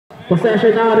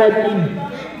Possession na red team.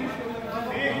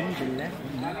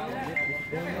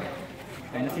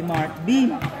 Kaya na si Mark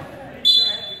B.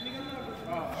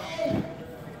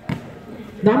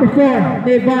 Number 4,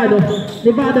 Nevado,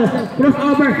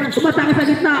 crossover, umatake sa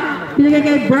gitna, binigay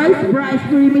kay Bryce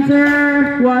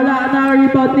perimeter, wala na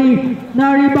rebound ni,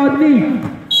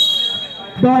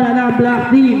 bola na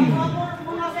black team.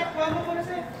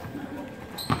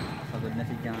 Pagod na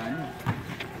si Jan.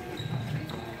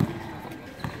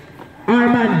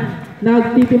 Arman,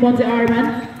 nagtitimon si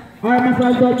Arman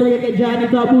Salvador, binigay kay Johnny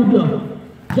Tabudlo,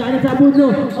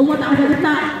 umatake sa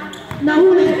gitna,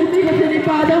 nahuli, umikot si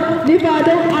Nevado,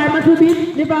 Arman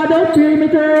subit, Nevado,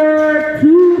 perimeter,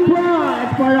 2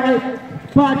 points para kay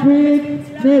Patrick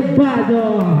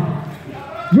Nevado.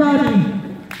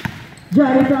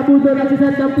 Johnny Tabudo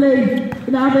nagsiset ng play,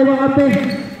 inaabay mga kape,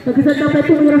 nagsiset ng play,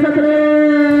 tumira sa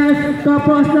 3,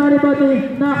 kapos na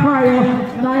rebound na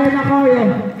Nair,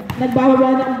 nagbababa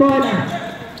ng bola,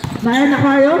 Nair,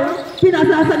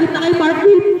 pinasa sa gitna kay Mark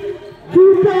Deep,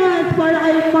 2 points para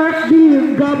kay Mark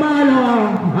Deep,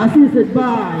 Gamalong, assisted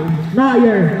by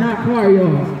Nair.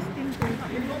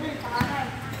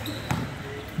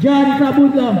 Johnny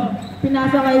Tabudo,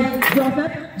 pinasa kay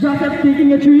Joseph taking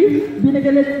a 3,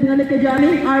 binalik kay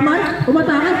Johnny, Arman,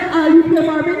 umatake, ayun kay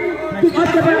Marvin, kick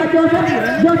out ka kay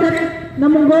Joseph,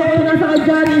 namunggo, pinasa kay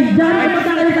Johnny,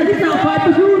 umatake sa gitna, 5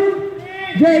 to shoot,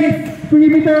 James,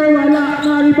 perimeter, wala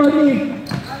na rebound ni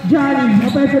Johnny,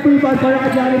 offensive rebound para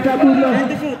kay Johnny Tabudo,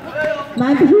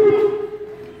 9 to shoot,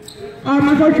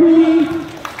 Arman for 3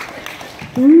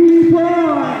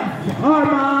 points,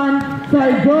 Arman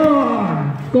Salvador.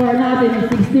 Score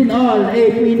natin 16 all,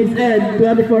 8 minutes and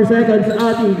 24 seconds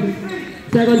ating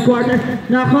second quarter.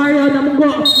 Nakario,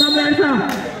 namunggo, namersa,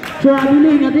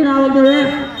 traveling, at tinawag na ref.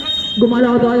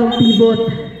 Gumalaw daw yung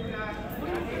pivot.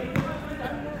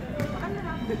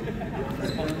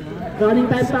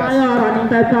 Running time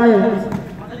tayo.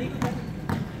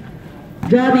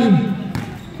 Jadi,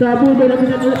 Tabudo na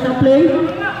siya ulit ng play.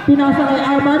 Pinasa kay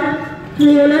Arman,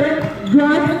 play ulit.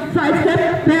 Drive,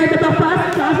 sidestep, play the back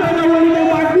pass, kaso na wali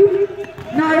ng Marky.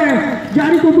 Nair,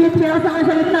 Johnny Kubit, pinasa kay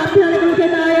sa gitna, pinalik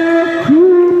kay Nair.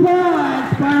 2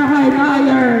 points para kay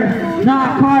Nair.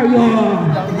 Nakario.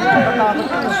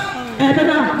 Eto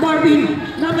na, Marvin,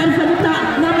 namersa gitna,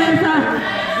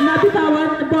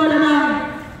 napitawan, bola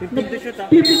na. 50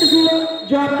 to shoot,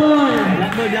 drop ball.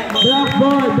 Black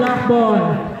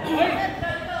ball.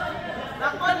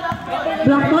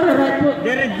 Red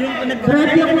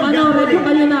yung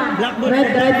kanina.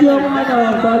 Red yung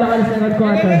bola ka sa second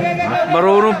quarter.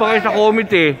 Marunong pa kayo sa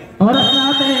committee. Oras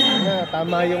natin.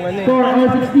 Tama yung ano. Score all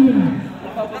 16.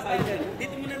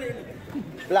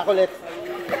 Black ulit.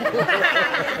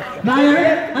 Nair,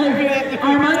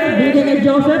 Arman, bigay kay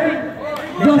Joseph,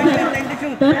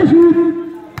 10 to shoot.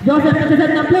 Joseph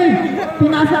nagsaset na play,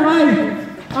 pinasa kay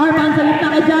Arman sa gitna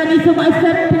kay Johnny,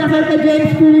 sumay-step, pinasa kay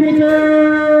James, perimeter,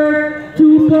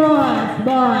 2 points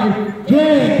by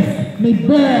James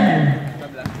Miguel.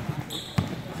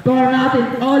 Score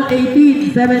natin all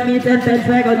 18, 7 minutes and 10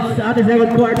 seconds sa ating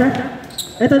second quarter.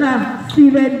 Ito na,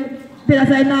 Steven, pinasa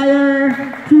kay Nair,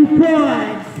 2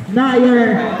 points,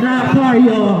 Nair,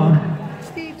 Nakario.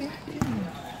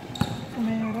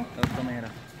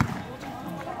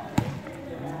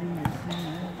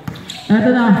 Ito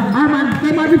na, Arman,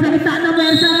 kay Marvin sa gitna ng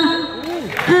Mersa.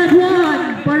 And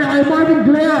 1 para kay Marvin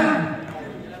Gleon.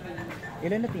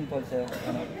 Ilan na team foul sir?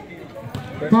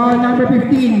 Foul number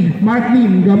 15, Mark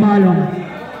Lim, Gamalong.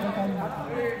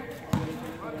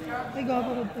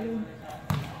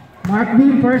 Mark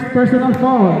Lim, first personal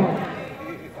foul.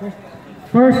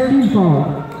 First team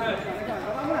foul.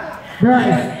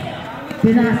 Bryce,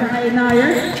 pinasa kay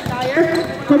Nair,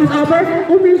 comes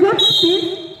over, umisot,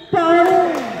 team foul.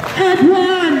 And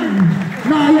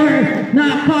 1, Nair,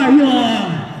 Nakario.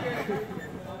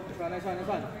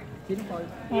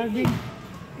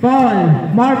 Foul,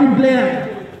 Marvin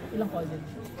Blair.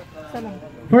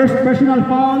 First personal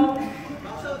foul.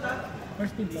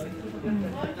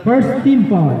 First team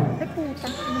foul.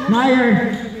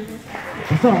 Nair.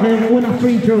 So, yung unang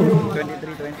free throw.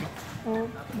 23-20.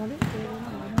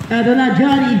 Ito na,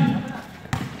 Johnny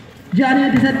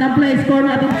nag-set ng play. Score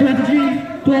natin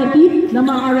 23-20 ng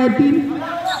mga red team.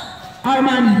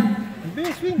 Arman,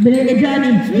 binigay kay Johnny,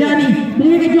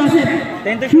 binigay kay Joseph.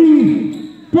 3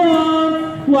 points.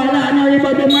 Wala na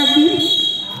rebound ng Martin.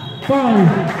 Foul.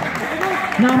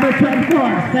 Number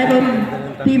 24, second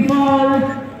team foul.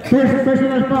 First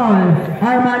personal foul,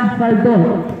 Arman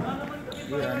Salvador.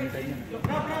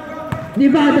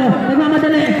 Nevado,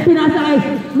 nagmamadali, pinasa kay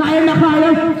Nair,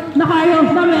 Nakario,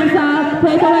 Samersa,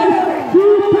 straight away,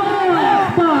 2 points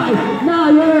blocked by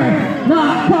Nayer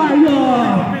Nakayo.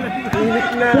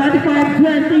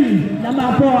 25-20. Number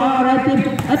 4, red team.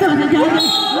 Ito si Johnny.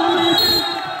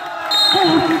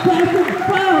 Offensive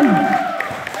foul.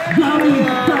 Johnny,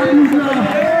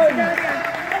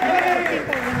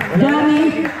 Johnny,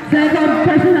 second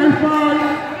personal foul.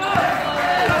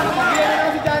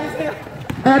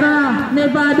 Ito na,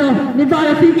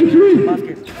 Nevado taking 3.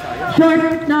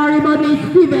 Short na rebound ni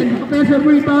Steven. Offensive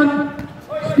rebound.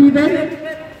 Steven.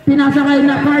 Pinasa kay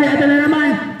Nakari. Ito na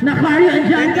naman. Nakari and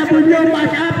John Cabullo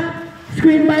match up.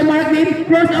 Screen by Marvin.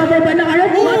 Crossover by Nakari.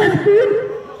 What a screen.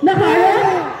 Nakari.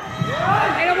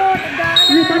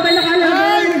 Rebound by Nakari.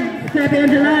 Stepping on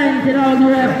the line. Tinawag na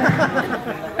ref.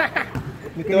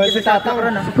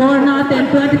 Score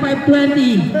natin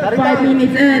 25-20. 5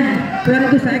 minutes and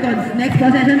 22 seconds. Next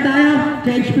possession tayo.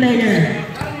 Change player.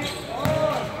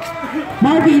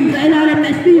 Marvin sa ilalim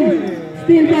na steal.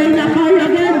 Steal by Nakayo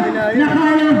again.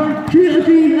 Nakayo.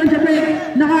 3-0 on the break.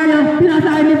 Nakayo. Pinasa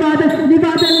kay Nevada.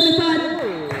 Lumipad.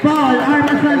 Foul.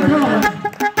 Arman Sanzon.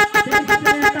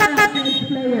 Change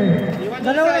player.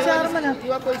 Dalawa na siya, Arman ha.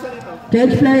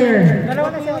 Change player.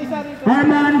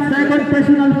 Arman, second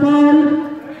personal foul.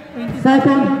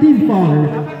 Second team foul.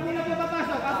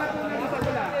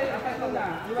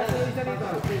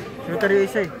 Shooter yung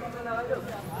isa eh.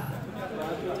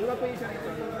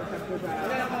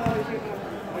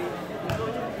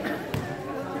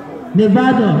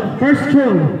 Nevada, first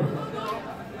throw.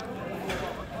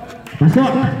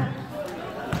 Pasok.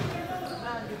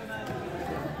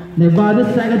 Nevada,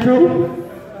 second throw.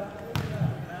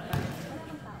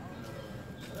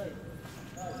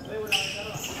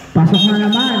 Pasok na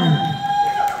naman.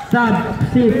 Sub,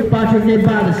 si Patrick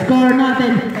Nevada. Score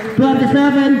natin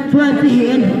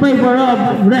 27-20 in favor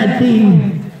of red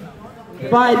team.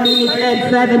 5 minutes and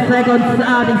 7 seconds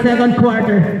sa ating second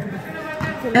quarter.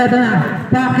 Eto na,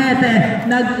 Pakete.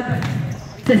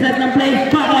 Nag-set ng play.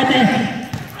 Pakete.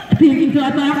 Thinking to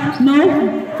attack. No.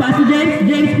 Pass to James.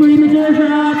 James perimeter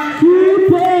shot. 2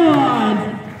 points.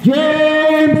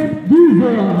 James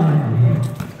Duzon.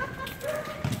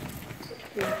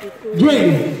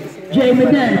 Jay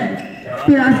Medel.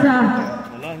 Pinasa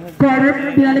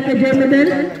corner. Pinalik kay Jay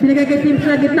Medel. Binigay kay Tim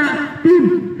sa gitna.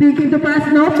 Tim. Thinking to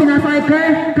pass. No. Pinasa kay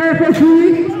Kerr. Kerr for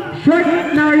 3. Short,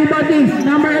 now rebounding.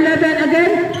 Number 11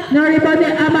 again. Now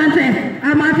rebounding. Amance.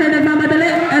 Amance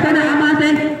nagmamadali. Ito na Amance.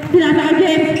 Pinasa kay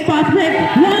James. Pass break.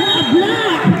 What a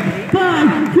block by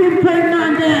Tim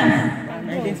Fernandez.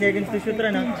 19 seconds to shoot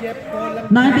rin ha.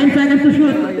 19 seconds to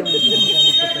shoot.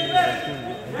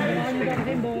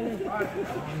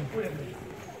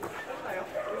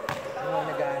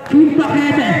 Team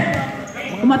Pakete.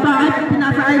 Umatake.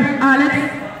 Pinasa kay Alex.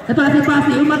 Ito na si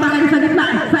Pasi, umatake sa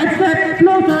gitna, side step,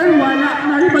 floater, wala,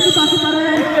 naribad si Pasi pa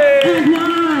rin, and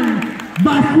one,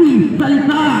 Basi,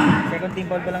 salita. Second team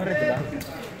foul pa lang red, diba?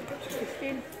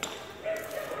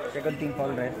 Second team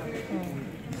foul red.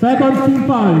 Second team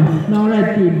foul, ng red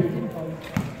team.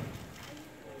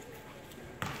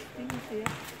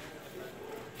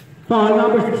 Foul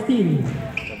number 16.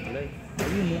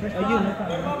 Ayun.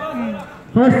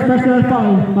 First personal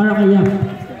foul, para kay Yap.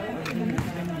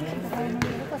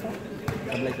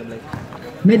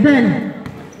 Medel.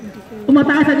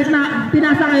 Umatake sa gitna.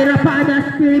 Pinasa kay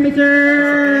Rapadas.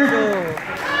 Perimeter.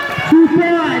 2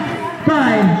 points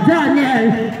by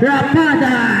Daniel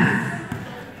Rapadas.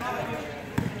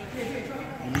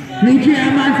 Richie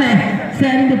Amance.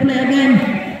 Setting the play again.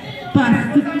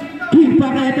 Pass to King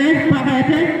Pakete.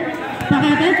 Pakete.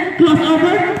 Cross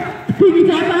over. Picking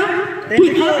to attack.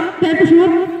 Kick up. 10 to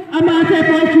shoot. Amance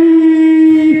for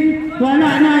 3. Wala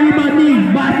na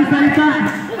rebounding. Basi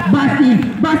salita.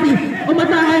 Basi,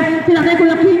 umatake, pinakay ko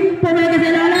yung King, pumega sa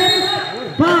ilalim,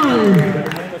 foul.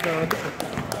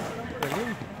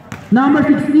 Number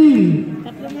 16,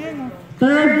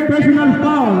 third personal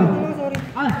foul.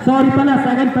 Sorry pala,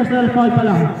 second personal foul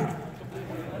pala.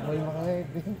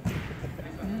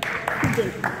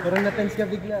 Pero natense ka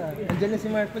bigla. Andiyan na si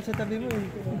Marvel sa tabi mo.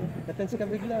 Natense ka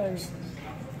bigla.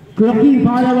 Kuya King,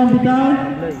 pangalawang bitaw.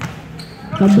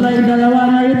 Sablay dalawa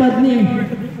na rebound ni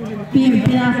Team.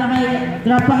 Pinasa kay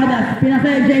Rapadas. Pinasa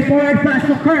kay Jay forward pass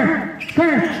to Kerr.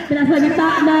 Pinasa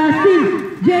gitna na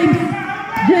Steve. James.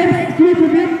 Slip a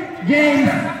bit.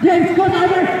 James cross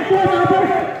over.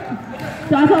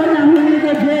 Sasa na huli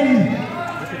kay James.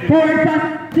 Forward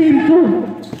pass Team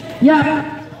 2. Yap.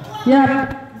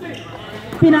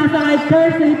 Pinasa kay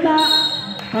Kerr sa gitna.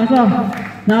 Kaso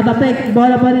nakatapik.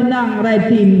 Bola pa rin lang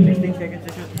red team.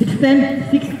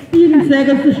 16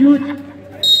 seconds to shoot.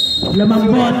 Lamang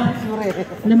bot.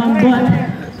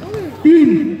 Team,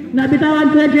 nabitawan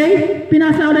kay Jay.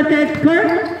 Pinasa ulit kay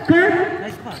Kerr. Kurt.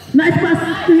 Nice pass. Nice pass.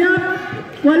 Tuyap.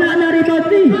 Wala na rebound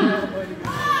ni.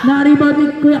 Na-rebound ni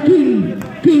Kuya King.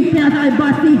 King pinasa kay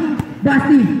Basti.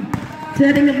 Basti.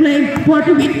 Setting the play.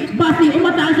 40 feet. Basti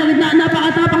umataas sa gitna.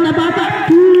 Napakatapang na bata.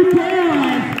 2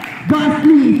 points.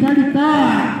 Basti sa gitna.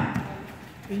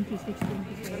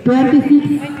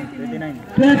 26.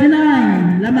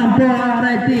 29. Lamang po ang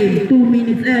red team. 2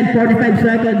 minutes and 45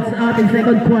 seconds ating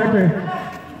second quarter.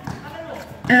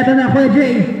 Eto na Kuya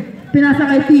Jay. Pinasa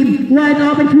kay team. Wide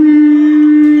open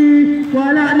 3.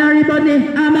 Wala na rebound ni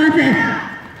Amase.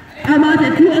 Amase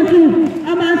 2 on 2.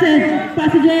 Amase.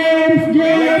 Pass si James.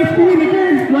 James.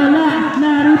 Perimeter. Wala na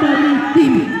rebound ni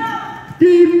team.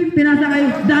 Team. Pinasa kay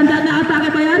Dandan na atake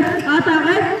ba yan?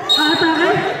 Atake. Atake.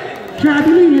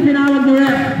 Shadowing yung tinawag ni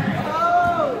ref.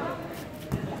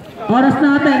 Oras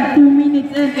natin, 2 minutes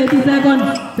and 80 seconds.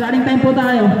 Starting time po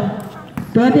tayo.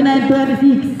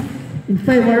 29-26 in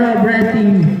favor of red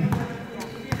team.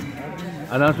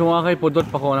 Anong sumakay, pudot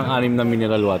pa ko ng 6 na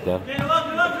mineral water.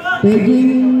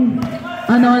 Paging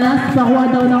Anolas, pakuha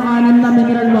daw ng 6 na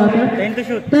mineral water. 10 to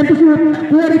shoot. 10 to shoot.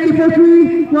 Clarity for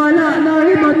 3. Wala. Na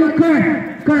rebound ni Kerr.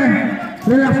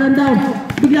 Relax lang daw.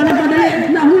 Bigla lang padali.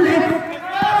 Nahuli.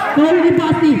 Nahuli ni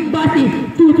Basti. Basti.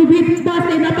 2 to beat.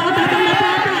 Basti. Napakatapang na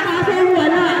pata. Kasi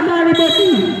wala. Na rebound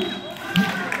ni.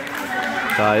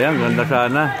 Sayang, ganda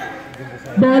sana.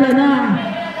 Bola na.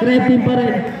 Red team pa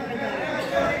rin.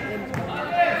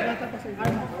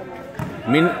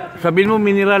 Sabihin mo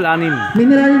mineral 6.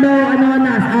 Mineral daw,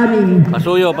 Anolas, 6.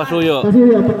 Pasuyo. Pasuyo.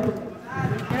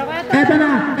 Eto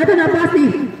na, Basti.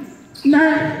 Na,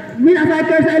 minasay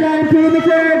Kerr sa ilang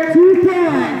perimeter. 2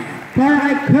 points. Para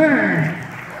kay Kerr.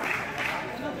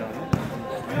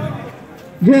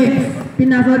 James,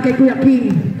 pinasal kay Kuya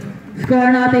King.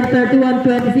 Score natin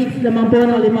 31-26. Lamang po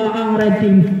na 5 ang red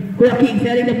team. Kuya King,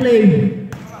 setting the play.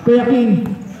 Kuya King.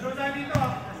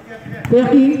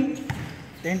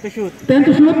 10 to shoot. 10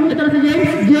 to shoot. Ito na si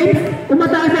James. James,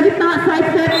 umataas sa gitna. Side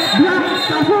step. Block.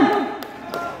 Kaso.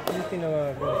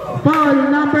 Foul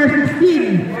number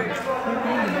 16.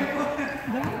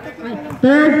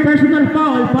 Third personal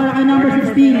foul para kay number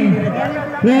 16.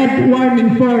 Red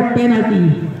warning for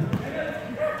penalty.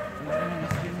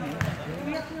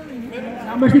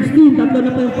 Number 16, tatlo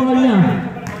na po yung foul niya.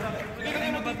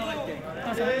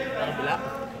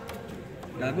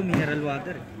 Gago, mineral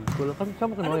water. Kulo ka, saan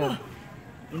mo ka yan?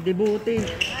 Hindi buti.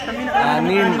 6.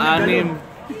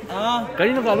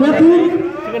 Kanino ka?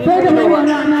 Pwede mo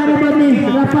wala na rebound ni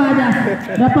Rapadas.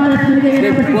 Rapadas pinigay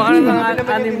kay number 16. Kuha ka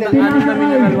na ng 6 na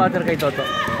mineral water kay Toto.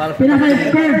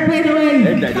 Pinakay Kerr, fade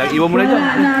away. Iwan mo na dyan.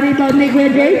 Wala na rebound ni Kuya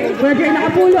Jay. Kuya Jay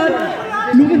nakapulot.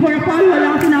 Looking for a foul, wala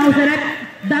kasi nakausarek.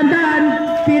 Dandan,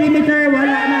 perimeter,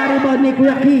 wala na rebound ni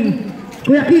Kuya King.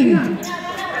 Kuya King.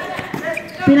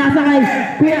 Pinasa kay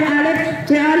Kuya Alex.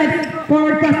 Kuya Alex,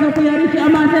 forward pass ng Kuya Richie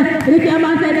Amance. Richie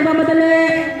Amance, nagmamadali.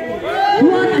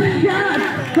 What a shot!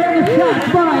 What a shot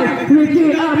by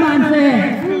Richie Amance.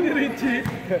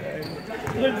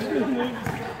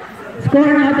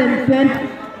 Score natin,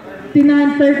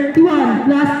 29-31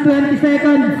 plus 20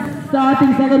 seconds sa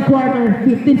ating second quarter.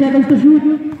 15 seconds to shoot.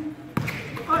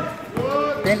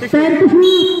 10 to shoot.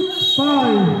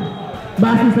 Foul.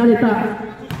 Basi salita.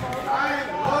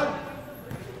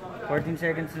 14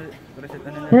 seconds. Reset na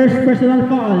nila. First personal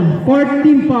foul.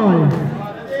 14 foul.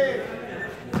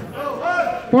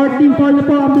 14 foul na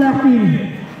po ang black team.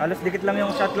 Halos dikit lang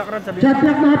yung shot clock run. Shot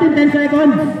clock natin, 10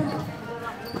 seconds.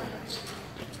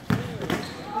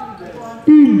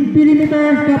 Team, perimeter,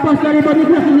 kapos na rebound ni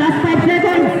Cross. Last 5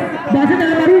 seconds. Basa na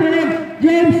lang marunong.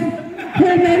 James,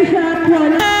 Hail Mary shot.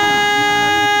 Wala.